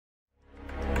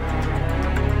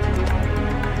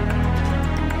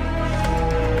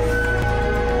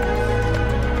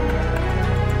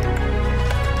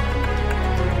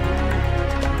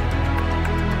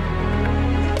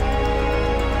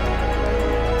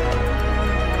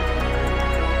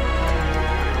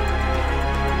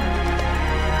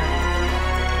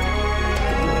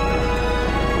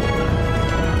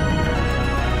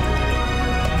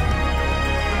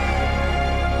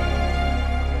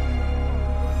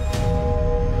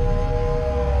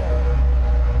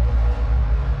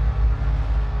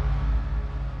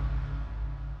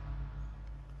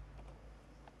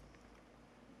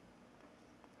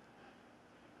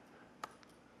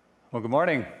Well, good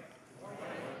morning.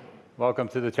 Welcome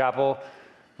to the chapel.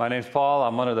 My name's Paul.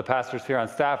 I'm one of the pastors here on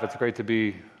staff. It's great to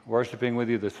be worshiping with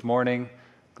you this morning.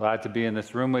 Glad to be in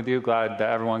this room with you. Glad that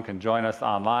everyone can join us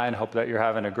online. Hope that you're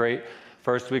having a great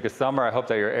first week of summer. I hope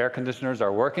that your air conditioners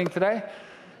are working today.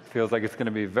 Feels like it's going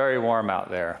to be very warm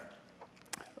out there.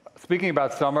 Speaking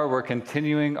about summer, we're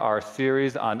continuing our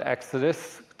series on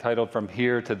Exodus titled From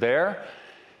Here to There.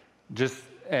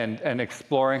 And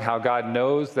exploring how God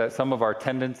knows that some of our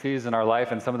tendencies in our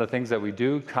life and some of the things that we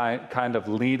do kind of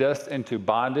lead us into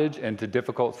bondage, into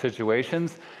difficult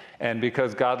situations. And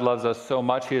because God loves us so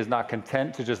much, He is not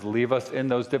content to just leave us in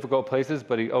those difficult places,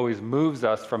 but He always moves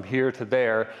us from here to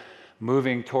there,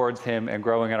 moving towards Him and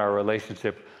growing in our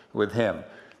relationship with Him.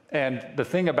 And the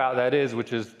thing about that is,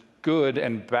 which is good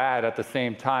and bad at the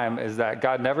same time, is that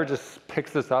God never just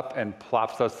picks us up and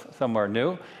plops us somewhere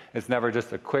new. It's never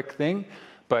just a quick thing.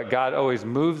 But God always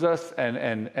moves us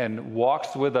and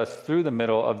walks with us through the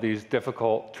middle of these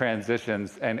difficult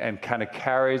transitions and kind of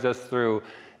carries us through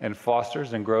and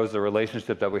fosters and grows the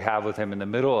relationship that we have with Him in the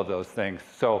middle of those things.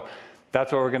 So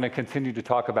that's what we're going to continue to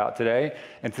talk about today.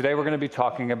 And today we're going to be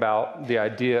talking about the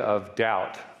idea of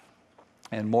doubt,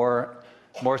 and more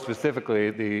specifically,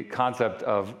 the concept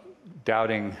of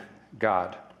doubting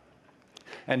God.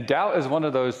 And doubt is one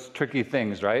of those tricky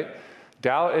things, right?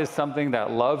 Doubt is something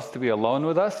that loves to be alone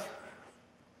with us.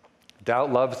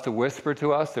 Doubt loves to whisper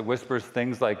to us. It whispers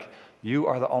things like, "You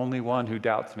are the only one who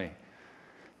doubts me."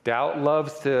 Doubt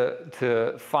loves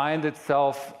to find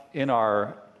itself in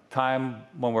our time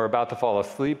when we're about to fall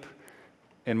asleep,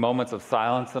 in moments of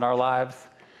silence in our lives.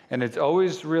 And it's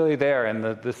always really there. And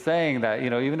the saying that,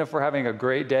 even if we're having a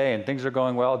great day and things are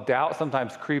going well, doubt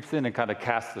sometimes creeps in and kind of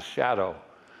casts a shadow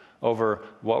over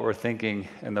what we're thinking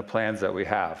and the plans that we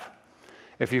have.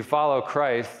 If you follow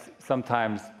Christ,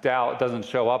 sometimes doubt doesn't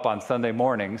show up on Sunday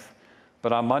mornings,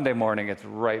 but on Monday morning, it's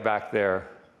right back there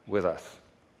with us.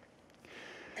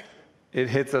 It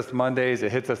hits us Mondays,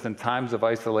 it hits us in times of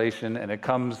isolation, and it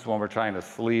comes when we're trying to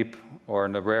sleep or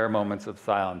in the rare moments of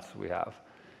silence we have.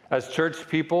 As church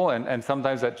people, and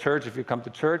sometimes at church, if you come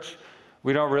to church,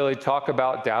 we don't really talk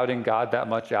about doubting God that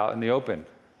much out in the open.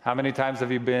 How many times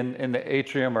have you been in the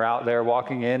atrium or out there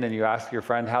walking in and you ask your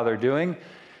friend how they're doing?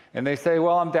 And they say,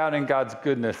 "Well, I'm doubting God's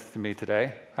goodness to me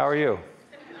today. How are you?"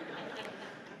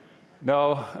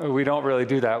 No, we don't really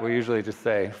do that. We usually just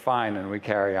say, "Fine," and we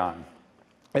carry on.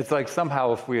 It's like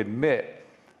somehow if we admit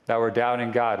that we're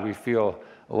doubting God, we feel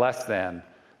less than.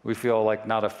 We feel like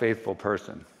not a faithful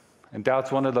person. And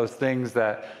doubt's one of those things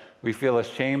that we feel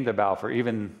ashamed about for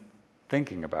even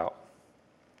thinking about.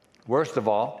 Worst of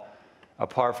all,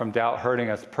 apart from doubt hurting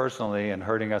us personally and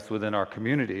hurting us within our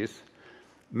communities,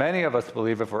 many of us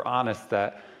believe, if we're honest,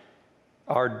 that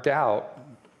our doubt,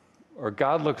 or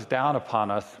God looks down upon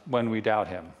us when we doubt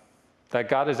Him, that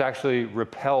God is actually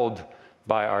repelled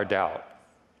by our doubt.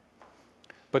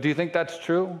 But do you think that's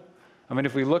true? I mean,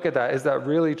 if we look at that, is that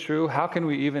really true? How can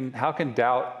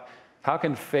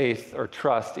faith or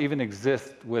trust even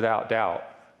exist without doubt?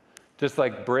 Just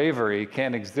like bravery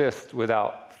can't exist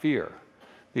without fear.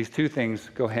 These two things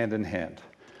go hand in hand.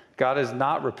 God is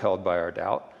not repelled by our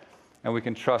doubt, and we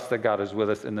can trust that God is with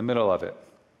us in the middle of it.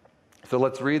 So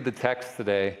let's read the text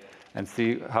today and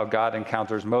see how God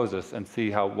encounters Moses and see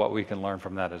what we can learn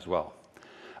from that as well.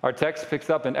 Our text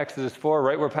picks up in Exodus 4,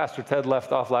 right where Pastor Ted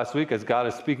left off last week, as God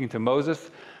is speaking to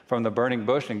Moses from the burning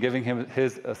bush and giving him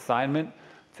his assignment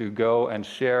to go and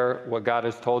share what God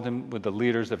has told him with the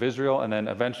leaders of Israel, and then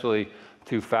eventually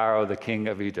to Pharaoh, the king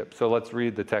of Egypt. So let's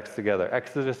read the text together.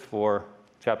 Exodus 4,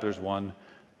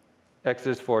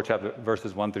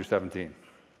 verses 1 through 17.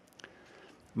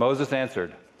 Moses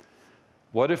answered,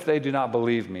 "What if they do not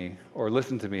believe me or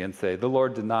listen to me and say, 'The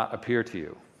Lord did not appear to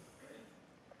you'?"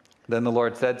 Then the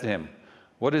Lord said to him,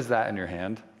 "What is that in your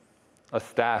hand?" "A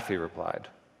staff," he replied.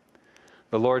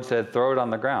 The Lord said, "Throw it on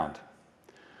the ground."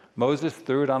 Moses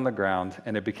threw it on the ground,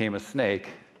 and it became a snake,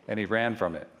 and he ran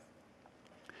from it.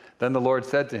 Then the Lord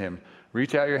said to him,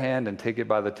 "Reach out your hand and take it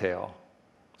by the tail."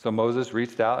 So Moses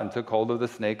reached out and took hold of the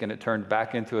snake, and it turned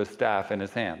back into a staff in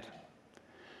his hand.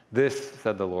 "This,"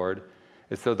 said the Lord,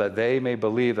 "is so that they may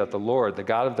believe that the Lord, the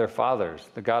God of their fathers,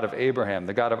 the God of Abraham,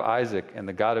 the God of Isaac, and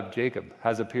the God of Jacob,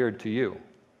 has appeared to you."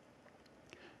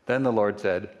 Then the Lord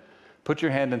said, "Put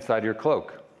your hand inside your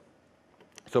cloak."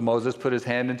 So Moses put his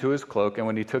hand into his cloak, and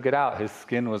when he took it out, his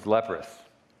skin was leprous.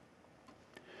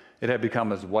 It had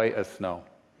become as white as snow.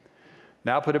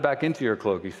 "Now put it back into your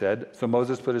cloak," he said. So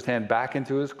Moses put his hand back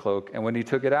into his cloak, and when he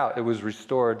took it out, it was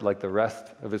restored like the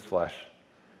rest of his flesh.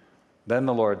 Then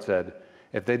the Lord said,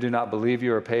 "If they do not believe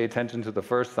you or pay attention to the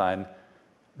first sign,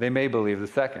 they may believe the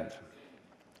second."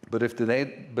 But if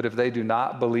they do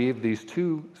not believe these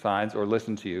two signs or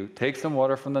listen to you, take some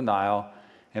water from the Nile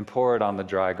and pour it on the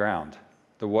dry ground.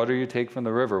 The water you take from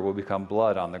the river will become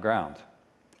blood on the ground."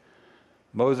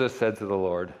 Moses said to the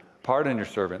Lord, "Pardon your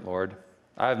servant, Lord.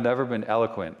 I have never been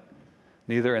eloquent,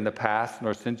 neither in the past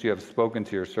nor since you have spoken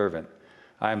to your servant.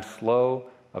 I am slow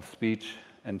of speech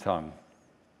and tongue."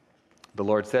 The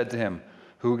Lord said to him,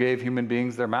 "Who gave human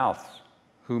beings their mouths?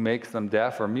 Who makes them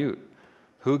deaf or mute?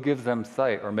 Who gives them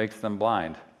sight or makes them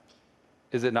blind?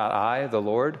 Is it not I, the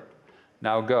Lord?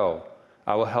 Now go,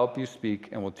 I will help you speak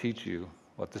and will teach you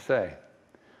what to say."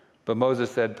 But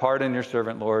Moses said, "Pardon your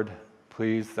servant, Lord.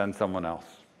 Please send someone else."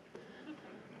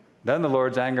 Then the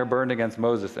Lord's anger burned against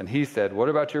Moses, and he said, "What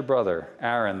about your brother,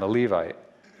 Aaron the Levite?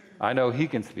 I know he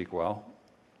can speak well.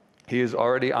 He is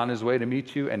already on his way to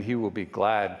meet you, and he will be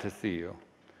glad to see you.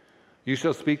 You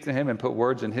shall speak to him and put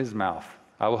words in his mouth.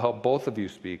 I will help both of you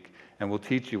speak and will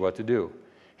teach you what to do.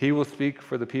 He will speak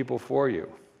for the people for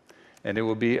you, and it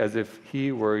will be as if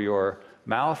he were your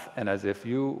mouth and as if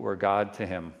you were God to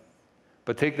him.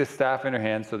 But take this staff in your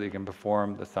hand so that you can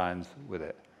perform the signs with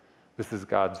it." This is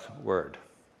God's word.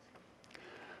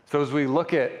 So as we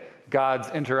look at God's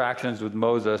interactions with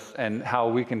Moses and how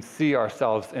we can see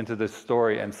ourselves into this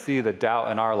story and see the doubt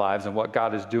in our lives and what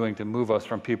God is doing to move us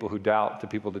from people who doubt to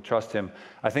people to trust him,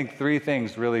 I think three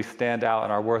things really stand out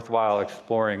and are worthwhile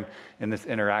exploring in this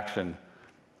interaction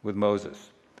with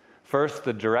Moses. First,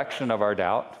 the direction of our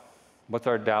doubt. What's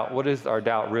our doubt? What is our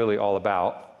doubt really all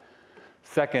about?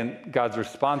 Second, God's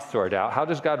response to our doubt. How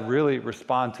does God really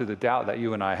respond to the doubt that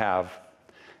you and I have?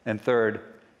 And third,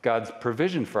 God's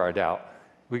provision for our doubt.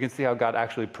 We can see how God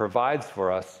actually provides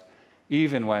for us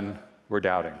even when we're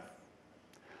doubting.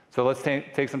 So let's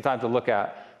take some time to look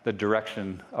at the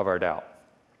direction of our doubt.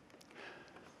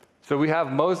 So we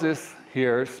have Moses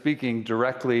here speaking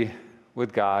directly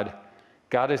with God.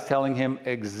 God is telling him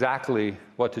exactly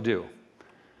what to do.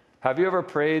 Have you ever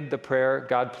prayed the prayer,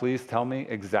 "God, please tell me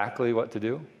exactly what to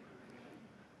do"?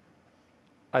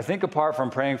 I think apart from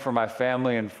praying for my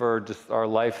family and for just our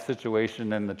life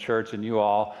situation in the church and you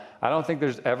all, I don't think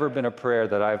there's ever been a prayer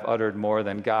that I've uttered more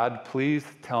than, "God, please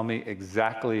tell me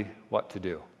exactly what to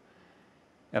do."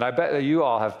 And I bet that you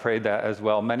all have prayed that as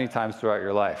well many times throughout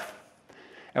your life.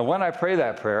 And when I pray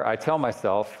that prayer, I tell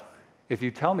myself, if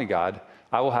you tell me, God,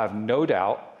 I will have no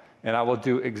doubt and I will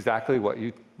do exactly what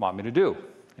you want me to do.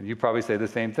 And you probably say the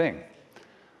same thing.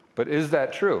 But is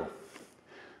that true?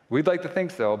 We'd like to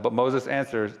think so, but Moses'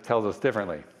 answer tells us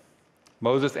differently.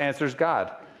 Moses answers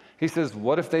God. He says,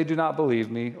 "What if they do not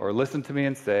believe me or listen to me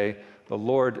and say, 'The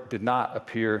Lord did not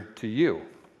appear to you'?"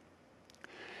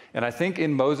 And I think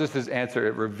in Moses' answer,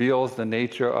 it reveals the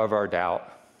nature of our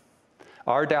doubt.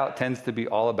 Our doubt tends to be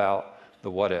all about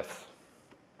the what ifs.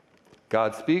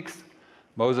 God speaks,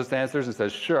 Moses answers and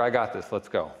says, "Sure, I got this, let's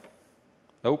go."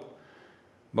 Nope.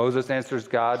 Moses answers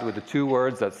God with the two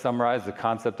words that summarize the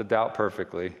concept of doubt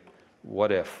perfectly: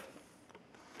 what if?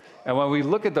 And when we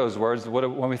look at those words,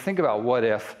 when we think about what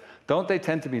if, don't they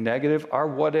tend to be negative? Our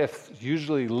what ifs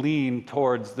usually lean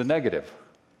towards the negative.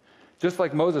 Just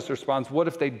like Moses responds, "What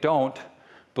if they don't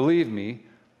believe me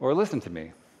or listen to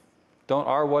me?" Don't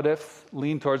our what ifs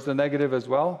lean towards the negative as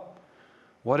well?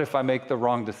 What if I make the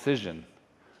wrong decision?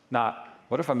 Not,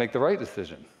 what if I make the right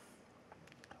decision?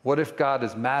 What if God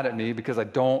is mad at me because I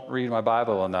don't read my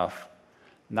Bible enough?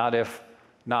 Not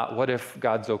what if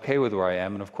God's okay with where I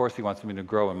am, and of course he wants me to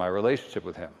grow in my relationship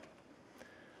with him?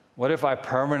 What if I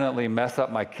permanently mess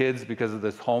up my kids because of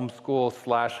this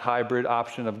homeschool/hybrid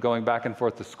option of going back and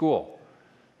forth to school?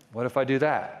 What if I do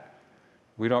that?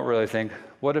 We don't really think,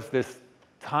 what if this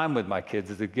time with my kids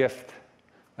is a gift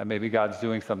that maybe God's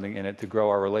doing something in it to grow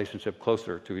our relationship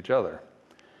closer to each other?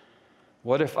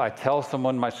 What if I tell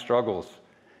someone my struggles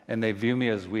and they view me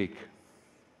as weak?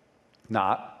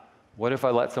 Not, what if I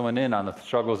let someone in on the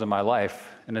struggles in my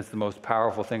life and it's the most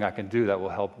powerful thing I can do that will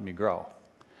help me grow?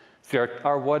 See,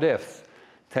 our what ifs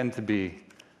tend to be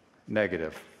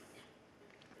negative.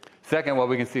 Second, what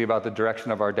we can see about the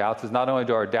direction of our doubts is not only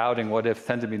do our doubting what ifs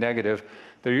tend to be negative,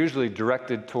 they're usually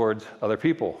directed towards other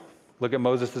people. Look at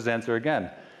Moses' answer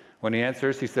again. When he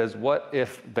answers, he says, "What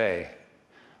if they?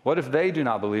 What if they do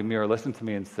not believe me or listen to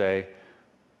me and say,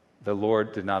 'The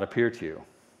Lord did not appear to you'?"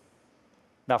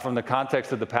 Now, from the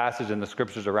context of the passage and the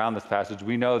scriptures around this passage,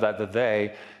 we know that the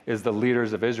they is the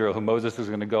leaders of Israel who Moses is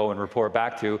going to go and report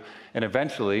back to, and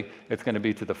eventually it's going to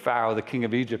be to the Pharaoh, the king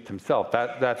of Egypt himself.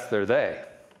 That's their they.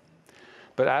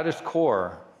 But at its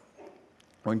core,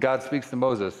 when God speaks to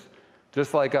Moses,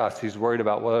 just like us, he's worried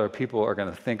about what other people are going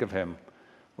to think of him,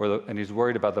 and he's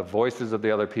worried about the voices of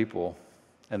the other people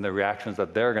and the reactions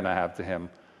that they're going to have to him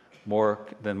more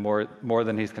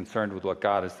than he's concerned with what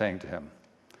God is saying to him.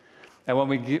 And when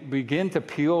we begin to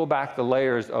peel back the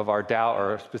layers of our doubt,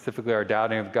 or specifically our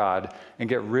doubting of God, and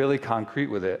get really concrete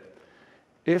with it,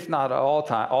 if not at all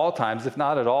times,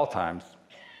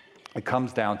 it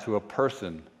comes down to a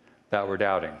person that we're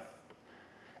doubting.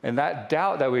 And that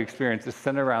doubt that we experience is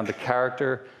centered around the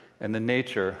character and the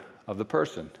nature of the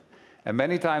person. And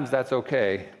many times that's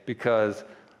okay, because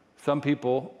some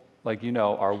people, like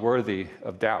are worthy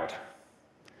of doubt.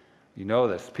 You know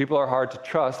this. People are hard to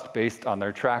trust based on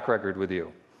their track record with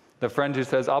you. The friend who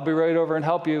says, I'll be right over and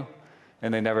help you,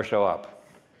 and they never show up.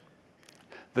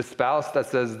 The spouse that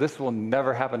says, this will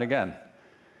never happen again,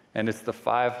 and it's the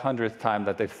 500th time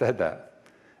that they've said that,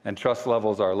 and trust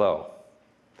levels are low.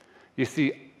 You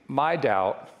see, my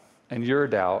doubt and your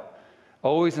doubt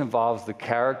always involves the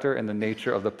character and the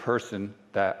nature of the person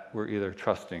that we're either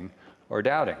trusting or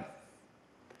doubting.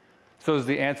 So is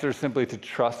the answer simply to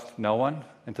trust no one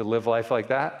and to live life like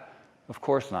that? Of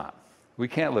course not. We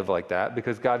can't live like that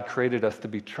because God created us to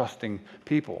be trusting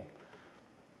people.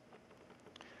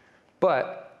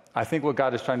 But I think what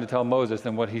God is trying to tell Moses,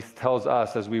 and what he tells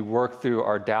us as we work through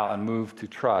our doubt and move to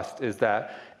trust, is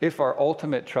that if our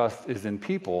ultimate trust is in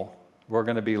people, we're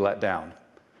going to be let down.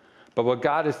 But what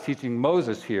God is teaching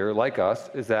Moses here, like us,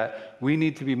 is that we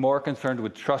need to be more concerned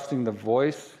with trusting the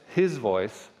voice, his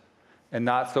voice, and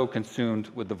not so consumed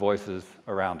with the voices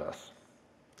around us.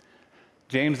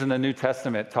 James in the New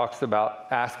Testament talks about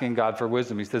asking God for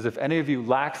wisdom. He says, if any of you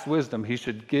lacks wisdom, you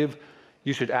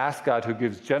should ask God, who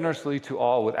gives generously to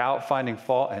all without finding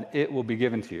fault, and it will be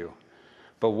given to you.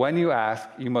 But when you ask,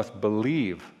 you must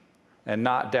believe and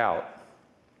not doubt,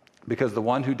 because the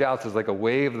one who doubts is like a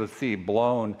wave of the sea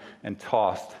blown and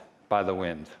tossed by the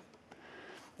wind.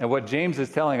 And what James is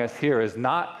telling us here is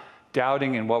not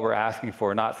doubting in what we're asking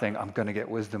for, not saying, I'm going to get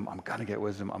wisdom, I'm going to get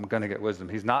wisdom, I'm going to get wisdom.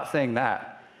 He's not saying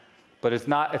that. But it's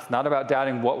not about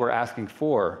doubting what we're asking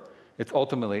for. It's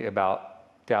ultimately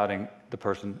about doubting the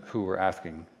person who we're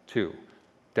asking to,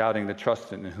 doubting the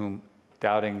person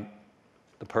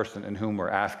in whom we're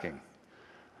asking.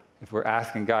 If we're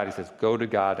asking God, he says, go to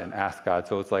God and ask God.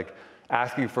 So it's like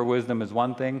asking for wisdom is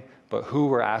one thing, but who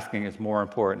we're asking is more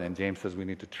important. And James says we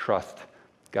need to trust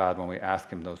God when we ask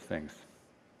him those things.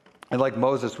 And like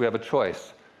Moses, we have a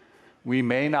choice. We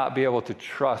may not be able to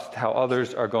trust how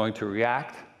others are going to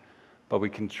react, but we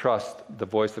can trust the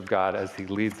voice of God as he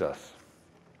leads us.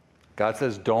 God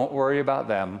says, don't worry about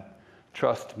them,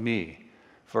 trust me,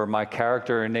 for my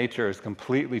character and nature is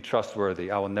completely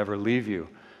trustworthy. I will never leave you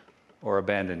or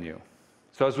abandon you.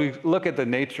 So as we look at the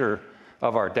nature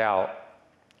of our doubt,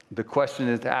 the question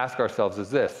is to ask ourselves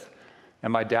is this: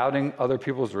 am I doubting other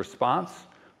people's response,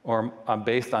 or I'm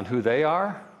based on who they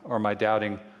are, or am I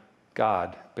doubting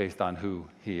God based on who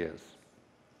he is?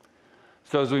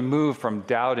 So as we move from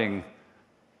doubting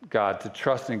God to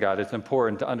trusting God, it's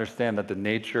important to understand that the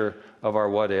nature of our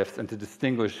what ifs and to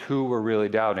distinguish who we're really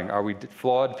doubting. Are we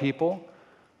flawed people,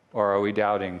 or are we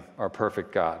doubting our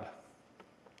perfect God?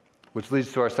 Which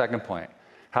leads to our second point.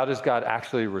 How does God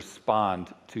actually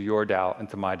respond to your doubt and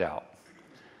to my doubt?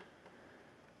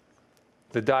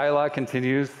 The dialogue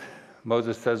continues.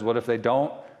 Moses says, what if they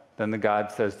don't? Then the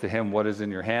God says to him, what is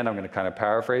in your hand? I'm going to kind of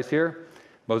paraphrase here.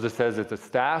 Moses says it's a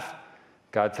staff.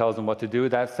 God tells him what to do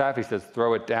with that staff. He says,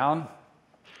 throw it down.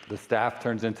 The staff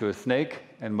turns into a snake,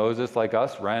 and Moses, like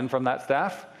us, ran from that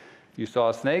staff. You saw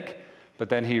a snake, but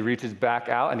then he reaches back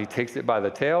out and he takes it by the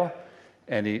tail,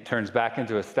 and he turns back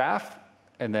into a staff,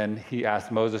 and then he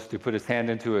asks Moses to put his hand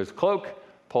into his cloak,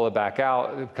 pull it back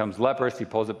out. It becomes leprous. He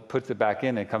puts it back in,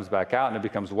 and it comes back out, and it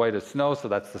becomes white as snow, so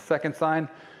that's the second sign.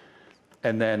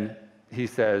 And then he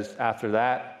says, after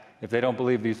that, if they don't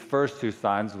believe these first two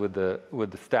signs with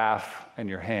the staff and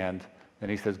your hand, then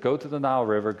he says, go to the Nile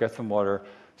River, get some water,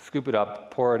 scoop it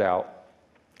up, pour it out,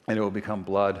 and it will become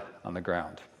blood on the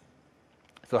ground.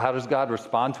 So how does God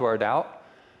respond to our doubt?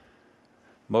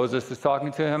 Moses is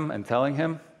talking to him and telling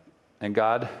him, and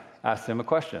God asks him a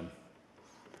question.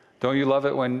 Don't you love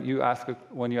it when you ask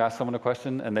someone a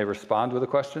question and they respond with a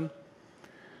question?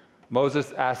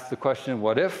 Moses asks the question,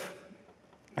 what if?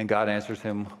 And God answers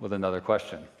him with another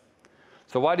question.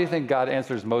 So why do you think God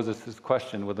answers Moses'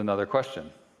 question with another question?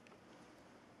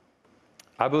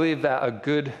 I believe that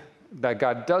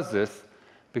God does this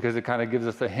because it kind of gives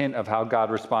us a hint of how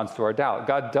God responds to our doubt.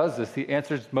 God does this. He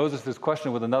answers Moses'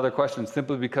 question with another question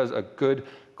simply because a good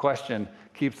question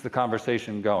keeps the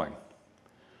conversation going.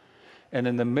 And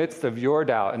in the midst of your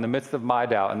doubt, in the midst of my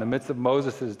doubt, in the midst of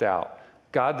Moses' doubt,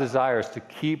 God desires to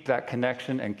keep that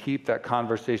connection and keep that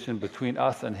conversation between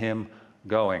us and him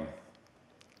going.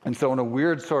 And so in a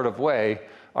weird sort of way,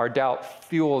 our doubt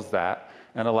fuels that,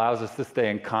 and allows us to stay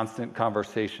in constant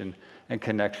conversation and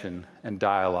connection and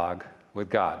dialogue with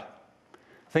God.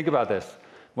 Think about this.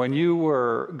 When you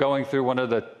were going through one of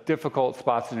the difficult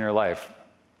spots in your life,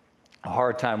 a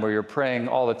hard time where you're praying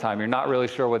all the time, you're not really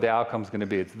sure what the outcome's going to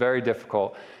be, it's very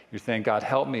difficult. You're saying, God,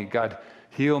 help me, God,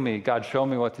 heal me, God, show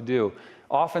me what to do.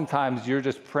 Oftentimes, you're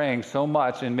just praying so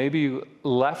much, and maybe you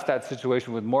left that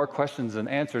situation with more questions than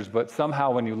answers, but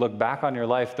somehow when you look back on your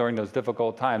life during those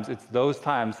difficult times, it's those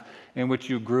times in which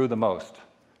you grew the most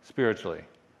spiritually.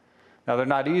 Now, they're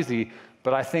not easy,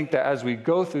 but I think that as we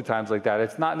go through times like that,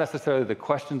 it's not necessarily the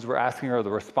questions we're asking or the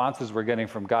responses we're getting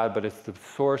from God, but it's the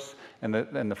source and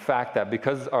the fact that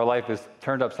because our life is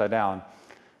turned upside down,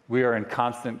 we are in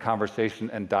constant conversation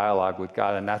and dialogue with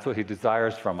God, and that's what He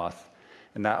desires from us.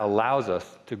 And that allows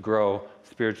us to grow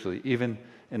spiritually, even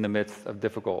in the midst of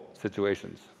difficult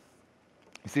situations.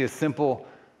 You see, a simple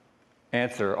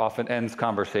answer often ends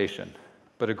conversation,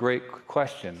 but a great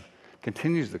question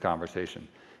continues the conversation.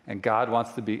 And God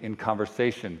wants to be in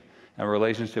conversation and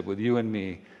relationship with you and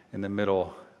me in the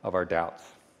middle of our doubts.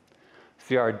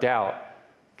 See, our doubt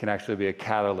can actually be a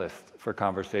catalyst for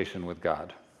conversation with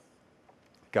God.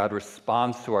 God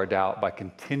responds to our doubt by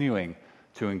continuing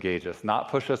to engage us, not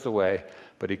push us away,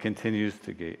 but He continues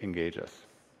to engage us.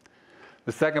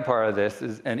 The second part of this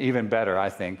is, and even better, I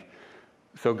think.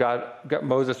 So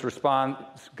Moses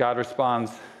responds, God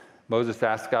responds, Moses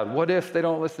asks God, what if they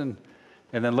don't listen?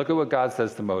 And then look at what God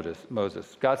says to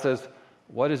Moses. God says,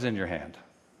 what is in your hand?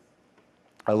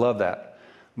 I love that.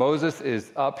 Moses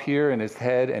is up here in his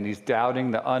head, and he's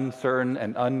doubting the uncertain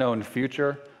and unknown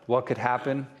future, what could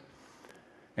happen.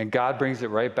 And God brings it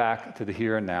right back to the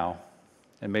here and now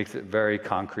and makes it very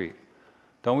concrete.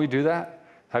 Don't we do that?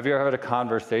 Have you ever had a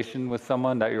conversation with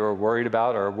someone that you were worried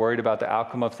about or worried about the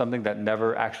outcome of something that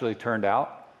never actually turned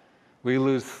out? We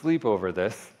lose sleep over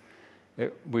this.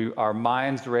 Our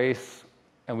minds race,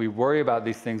 and we worry about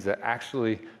these things that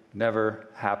actually never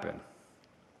happen.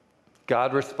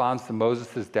 God responds to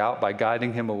Moses' doubt by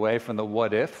guiding him away from the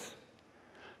what-ifs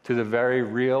to the very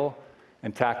real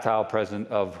and tactile present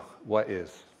of what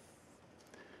is.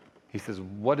 He says,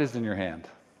 what is in your hand?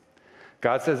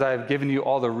 God says, I have given you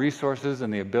all the resources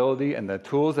and the ability and the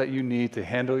tools that you need to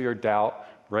handle your doubt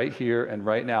right here and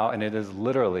right now, and it is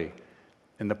literally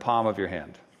in the palm of your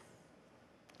hand.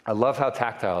 I love how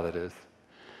tactile it is.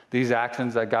 These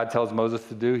actions that God tells Moses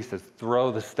to do, He says,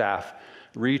 throw the staff,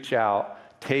 reach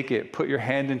out, take it, put your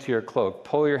hand into your cloak,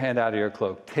 pull your hand out of your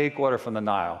cloak, take water from the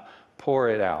Nile, pour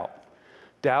it out.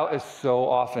 Doubt is so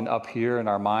often up here in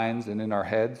our minds and in our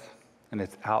heads, and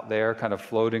it's out there kind of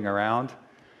floating around.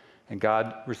 And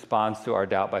God responds to our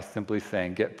doubt by simply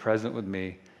saying, get present with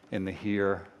me in the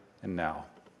here and now.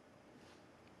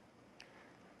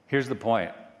 Here's the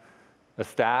point. A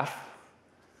staff,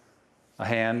 a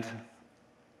hand,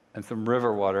 and some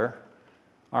river water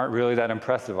aren't really that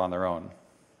impressive on their own.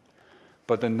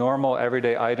 But the normal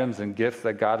everyday items and gifts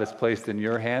that God has placed in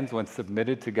your hands when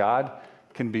submitted to God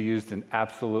can be used in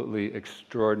absolutely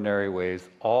extraordinary ways,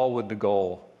 all with the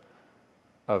goal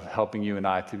of helping you and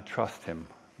I to trust Him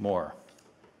more.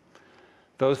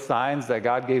 Those signs that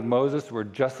God gave Moses were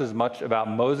just as much about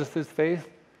Moses' faith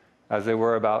as they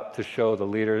were about to show the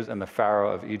leaders and the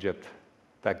Pharaoh of Egypt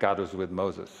that God was with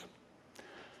Moses.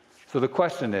 So the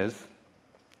question is,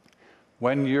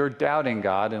 when you're doubting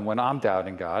God and when I'm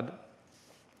doubting God,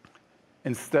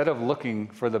 instead of looking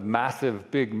for the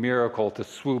massive, big miracle to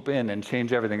swoop in and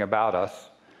change everything about us,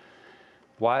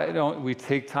 why don't we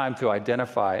take time to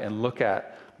identify and look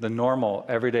at the normal,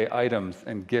 everyday items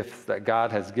and gifts that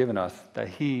God has given us that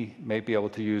He may be able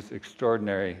to use in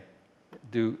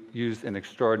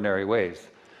extraordinary ways,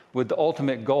 with the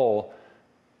ultimate goal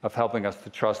of helping us to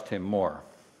trust Him more.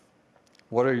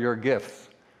 What are your gifts?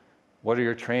 What are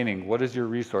your training? What is your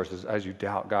resources as you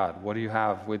doubt God? What do you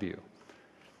have with you?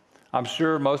 I'm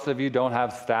sure most of you don't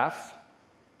have staffs.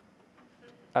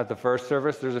 At the first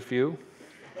service, there's a few.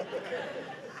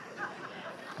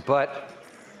 But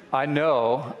I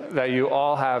know that you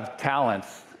all have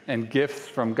talents and gifts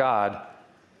from God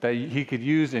that He could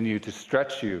use in you to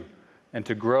stretch you and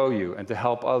to grow you and to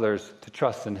help others to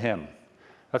trust in Him.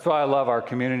 That's why I love our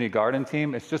community garden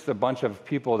team. It's just a bunch of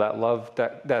people that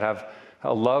have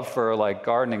a love for like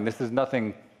gardening. This is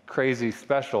nothing crazy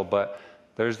special, but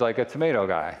there's like a tomato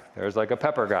guy, there's like a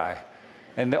pepper guy.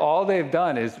 And all they've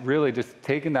done is really just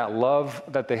taken that love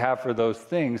that they have for those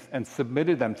things and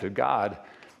submitted them to God.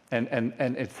 And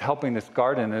it's helping this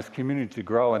garden and this community to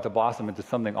grow and to blossom into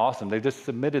something awesome. They've just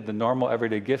submitted the normal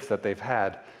everyday gifts that they've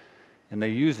had, and they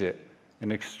use it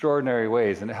in extraordinary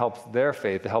ways, and it helps their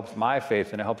faith, it helps my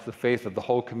faith, and it helps the faith of the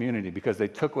whole community because they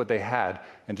took what they had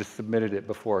and just submitted it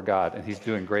before God, and he's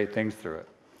doing great things through it.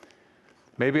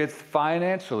 Maybe it's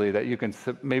financially that you can,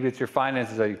 maybe it's your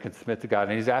finances that you can submit to God,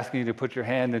 and he's asking you to put your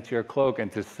hand into your cloak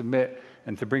and to submit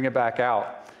and to bring it back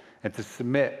out and to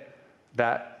submit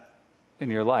that in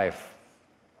your life.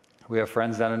 We have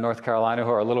friends down in North Carolina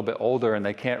who are a little bit older and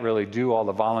they can't really do all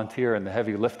the volunteer and the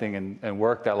heavy lifting and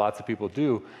work that lots of people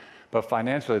do, but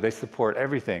financially they support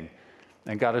everything.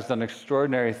 And God has done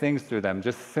extraordinary things through them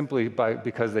just simply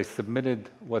because they submitted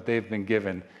what they've been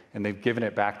given and they've given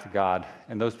it back to God.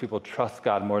 And those people trust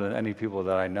God more than any people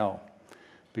that I know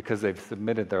because they've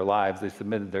submitted their lives, they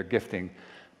submitted their gifting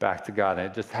back to God. And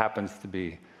it just happens to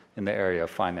be in the area of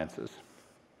finances.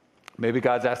 Maybe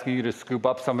God's asking you to scoop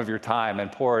up some of your time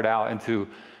and pour it out into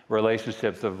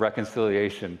relationships of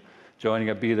reconciliation, joining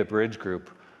a Be the Bridge group,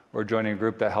 or joining a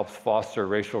group that helps foster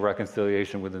racial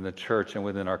reconciliation within the church and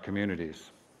within our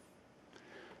communities.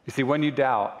 You see, when you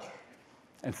doubt,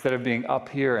 instead of being up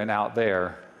here and out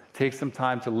there, take some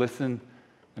time to listen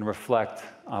and reflect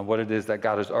on what it is that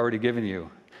God has already given you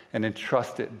and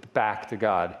entrust it back to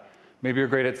God. Maybe you're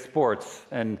great at sports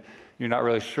and you're not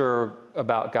really sure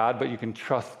about God, but you can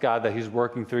trust God that he's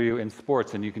working through you in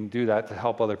sports, and you can do that to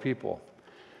help other people.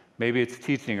 Maybe it's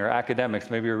teaching or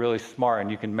academics. Maybe you're really smart and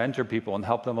you can mentor people and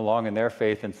help them along in their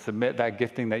faith and submit that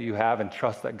gifting that you have and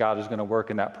trust that God is going to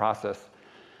work in that process.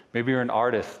 Maybe you're an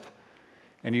artist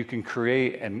and you can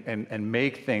create and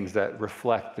make things that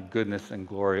reflect the goodness and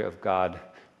glory of God,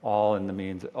 all in the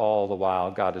means, all the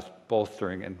while God is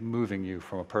bolstering and moving you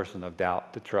from a person of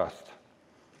doubt to trust.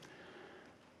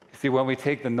 You see, when we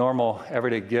take the normal,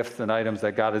 everyday gifts and items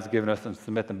that God has given us and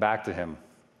submit them back to him,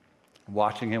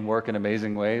 watching him work in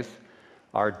amazing ways,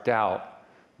 our doubt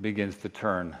begins to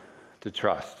turn to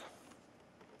trust.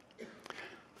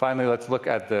 Finally, let's look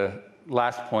at the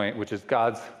last point, which is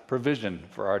God's provision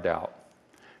for our doubt.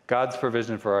 God's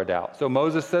provision for our doubt. So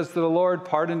Moses says to the Lord,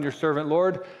 "Pardon your servant,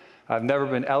 Lord. I've never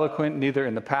been eloquent, neither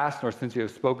in the past nor since you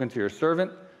have spoken to your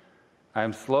servant. I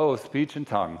am slow of speech and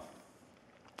tongue."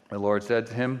 The Lord said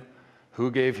to him,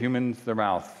 "Who gave humans their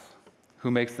mouths?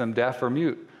 Who makes them deaf or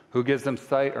mute? Who gives them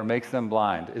sight or makes them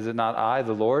blind? Is it not I,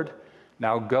 the Lord?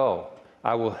 Now go,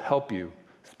 I will help you.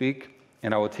 Speak,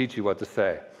 and I will teach you what to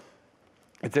say."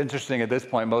 It's interesting, at this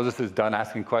point, Moses is done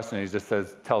asking questions. He just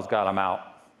tells God, "I'm out."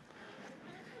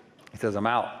 He says, "I'm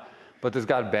out." But does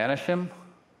God banish him?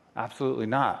 Absolutely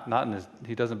not.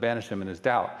 He doesn't banish him in his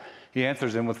doubt. He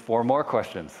answers him with 4 more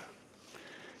questions.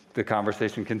 The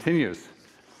conversation continues.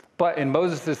 But in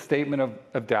Moses' statement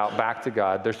of doubt back to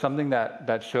God, there's something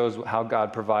that shows how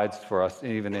God provides for us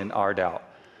even in our doubt.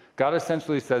 God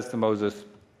essentially says to Moses,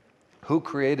 "Who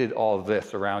created all of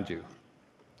this around you?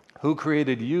 Who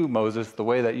created you, Moses, the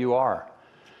way that you are?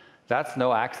 That's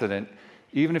no accident,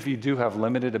 even if you do have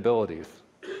limited abilities.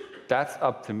 That's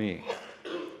up to me."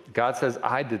 God says,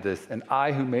 "I did this, and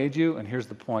I who made you," and here's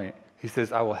the point. He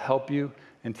says, "I will help you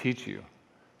and teach you."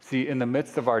 See, in the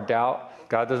midst of our doubt,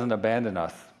 God doesn't abandon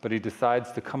us, but he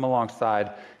decides to come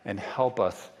alongside and help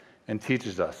us and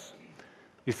teaches us.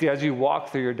 You see, as you walk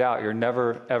through your doubt, you're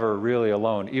never, ever really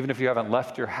alone. Even if you haven't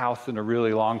left your house in a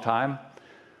really long time,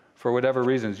 for whatever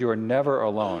reasons, you are never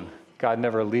alone. God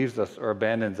never leaves us or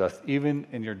abandons us, even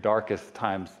in your darkest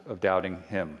times of doubting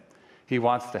him. He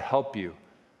wants to help you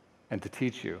and to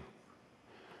teach you.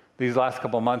 These last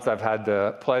couple of months, I've had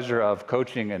the pleasure of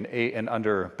coaching an 8 and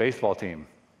under baseball team.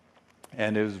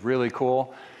 And it was really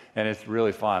cool, and it's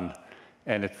really fun,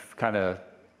 and it's kind of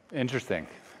interesting.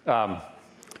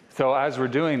 So as we're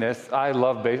doing this, I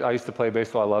used to play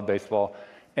baseball. I love baseball.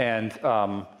 And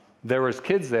there was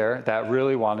kids there that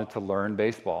really wanted to learn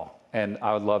baseball, and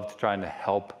I would love to try and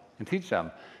help and teach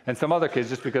them. And some other kids,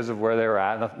 just because of where they were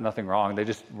at, nothing wrong, they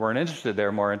just weren't interested. They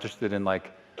were more interested in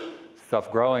like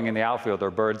stuff growing in the outfield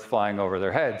or birds flying over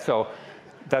their head. So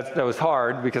that was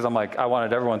hard because I'm like, I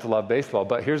wanted everyone to love baseball.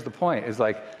 But here's the point, is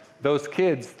like those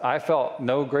kids, I felt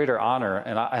no greater honor,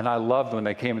 and I loved when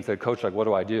they came and said, "Coach, like, what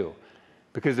do I do?"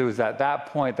 Because it was at that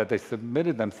point that they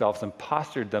submitted themselves and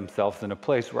postured themselves in a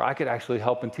place where I could actually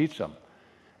help and teach them.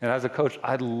 And as a coach,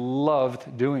 I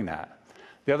loved doing that.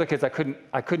 The other kids,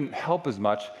 I couldn't help as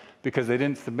much because they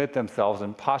didn't submit themselves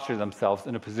and posture themselves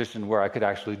in a position where I could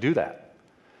actually do that.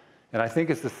 And I think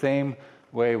it's the same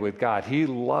way with God. He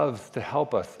loves to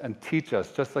help us and teach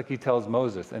us, just like he tells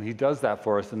Moses, and he does that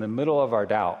for us in the middle of our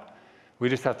doubt. We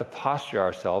just have to posture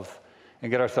ourselves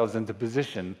and get ourselves into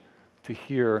position to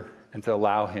hear and to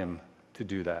allow him to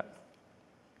do that.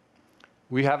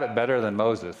 We have it better than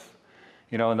Moses.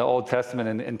 You know, in the Old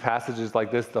Testament, in passages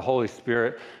like this, the Holy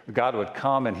Spirit, God would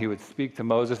come and he would speak to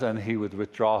Moses and he would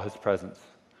withdraw his presence.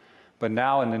 But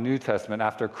now in the New Testament,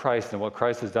 after Christ and what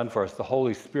Christ has done for us, the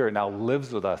Holy Spirit now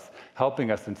lives with us, helping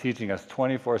us and teaching us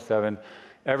 24/7,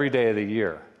 every day of the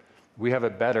year. We have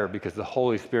it better because the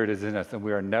Holy Spirit is in us and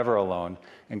we are never alone,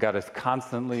 and God is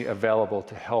constantly available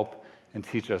to help and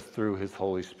teach us through his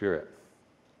Holy Spirit.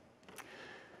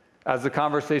 As the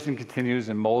conversation continues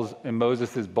in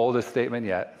Moses' boldest statement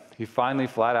yet, he finally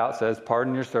flat out says,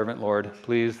 "Pardon your servant, Lord,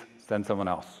 please send someone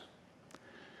else."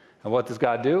 And what does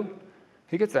God do?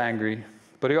 He gets angry,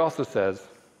 but he also says,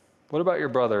 "What about your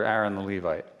brother Aaron the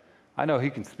Levite? I know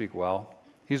he can speak well.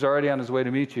 He's already on his way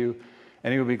to meet you,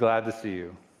 and he will be glad to see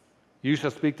you. You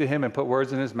shall speak to him and put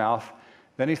words in his mouth."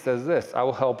 Then he says this, "I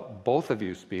will help both of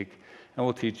you speak and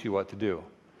will teach you what to do."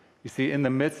 You see, in the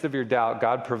midst of your doubt,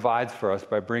 God provides for us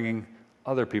by bringing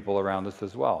other people around us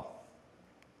as well.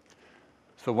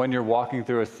 So when you're walking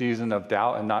through a season of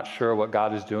doubt and not sure what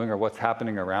God is doing or what's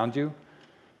happening around you,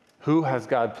 who has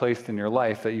God placed in your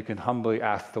life that you can humbly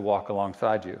ask to walk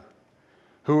alongside you?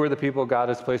 Who are the people God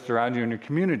has placed around you in your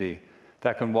community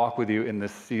that can walk with you in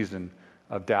this season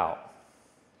of doubt?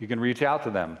 You can reach out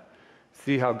to them,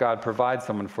 see how God provides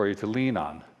someone for you to lean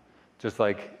on, just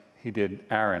like he did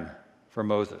Aaron for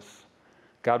Moses.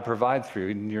 God provides for you,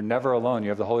 and you're never alone. You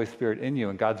have the Holy Spirit in you,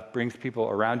 and God brings people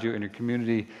around you in your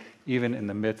community, even in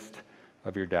the midst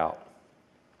of your doubt.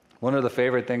 One of the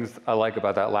favorite things I like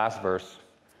about that last verse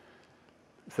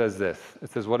says this.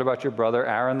 It says, "What about your brother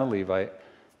Aaron the Levite?"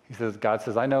 He says, God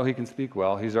says, "I know he can speak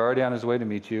well. He's already on his way to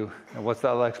meet you." And what's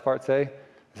that next part say?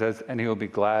 It says, "And he will be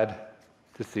glad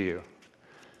to see you."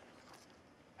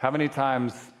 How many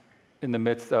times in the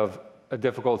midst of a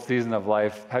difficult season of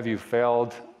life have you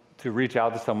failed to reach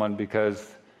out to someone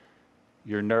because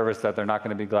you're nervous that they're not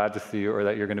going to be glad to see you or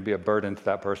that you're going to be a burden to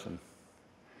that person?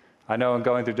 I know in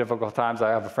going through difficult times, I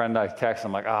have a friend I text,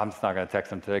 I'm like, I'm just not going to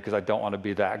text him today because I don't want to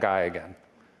be that guy again.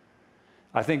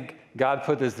 I think God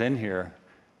put this in here,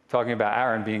 talking about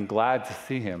Aaron being glad to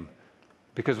see him,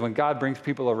 because when God brings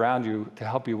people around you to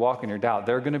help you walk in your doubt,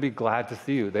 they're going to be glad to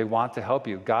see you. They want to help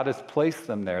you. God has placed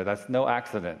them there. That's no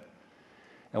accident.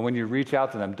 And when you reach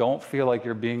out to them, don't feel like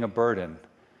you're being a burden,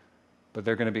 but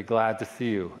they're going to be glad to see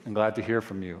you and glad to hear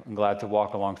from you and glad to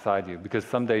walk alongside you, because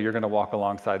someday you're going to walk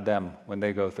alongside them when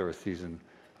they go through a season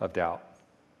of doubt.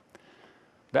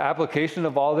 The application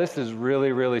of all this is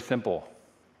really, really simple.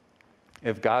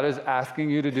 If God is asking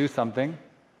you to do something,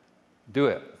 do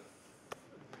it.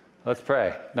 Let's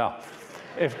pray. No.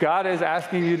 If God is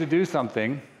asking you to do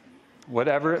something,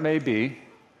 whatever it may be,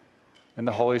 and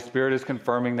the Holy Spirit is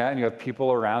confirming that, and you have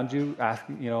people around you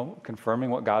asking, confirming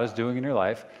what God is doing in your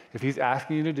life, if he's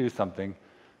asking you to do something,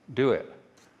 do it.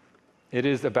 It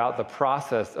is about the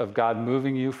process of God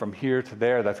moving you from here to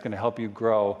there that's going to help you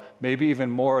grow, maybe even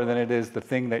more than it is the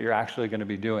thing that you're actually going to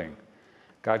be doing.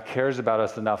 God cares about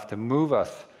us enough to move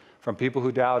us from people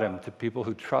who doubt him to people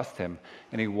who trust him,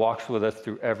 and he walks with us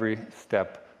through every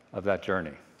step of that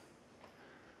journey.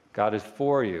 God is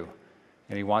for you,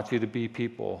 and he wants you to be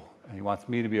people, and he wants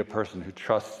me to be a person who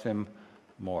trusts him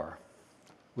more.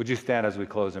 Would you stand as we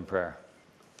close in prayer?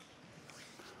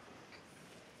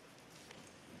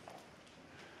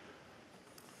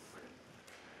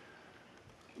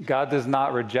 God does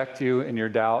not reject you in your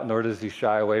doubt, nor does he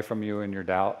shy away from you in your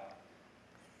doubt,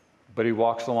 but he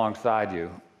walks alongside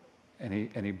you, and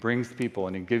he brings people,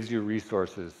 and he gives you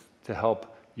resources to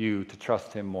help you to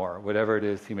trust him more, whatever it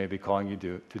is he may be calling you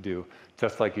to do,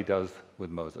 just like he does with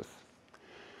Moses.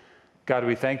 God,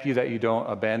 we thank you that you don't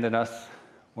abandon us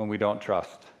when we don't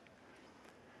trust.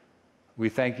 We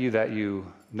thank you that you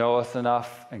know us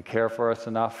enough and care for us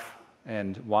enough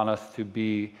and want us to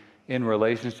be in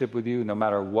relationship with you no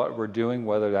matter what we're doing,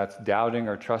 whether that's doubting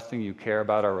or trusting. You care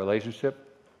about our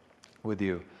relationship with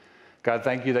you. God,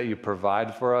 thank you that you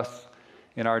provide for us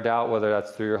in our doubt, whether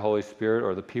that's through your Holy Spirit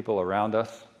or the people around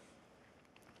us.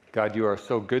 God, you are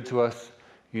so good to us.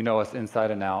 You know us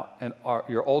inside and out. And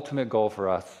your ultimate goal for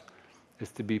us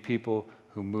is to be people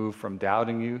who move from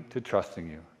doubting you to trusting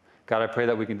you. God, I pray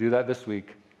that we can do that this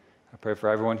week. I pray for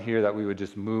everyone here that we would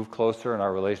just move closer in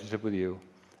our relationship with you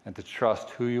and to trust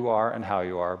who you are and how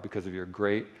you are because of your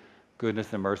great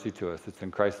goodness and mercy to us. It's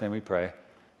in Christ's name we pray.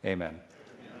 Amen.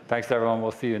 Thanks, everyone.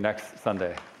 We'll see you next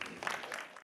Sunday.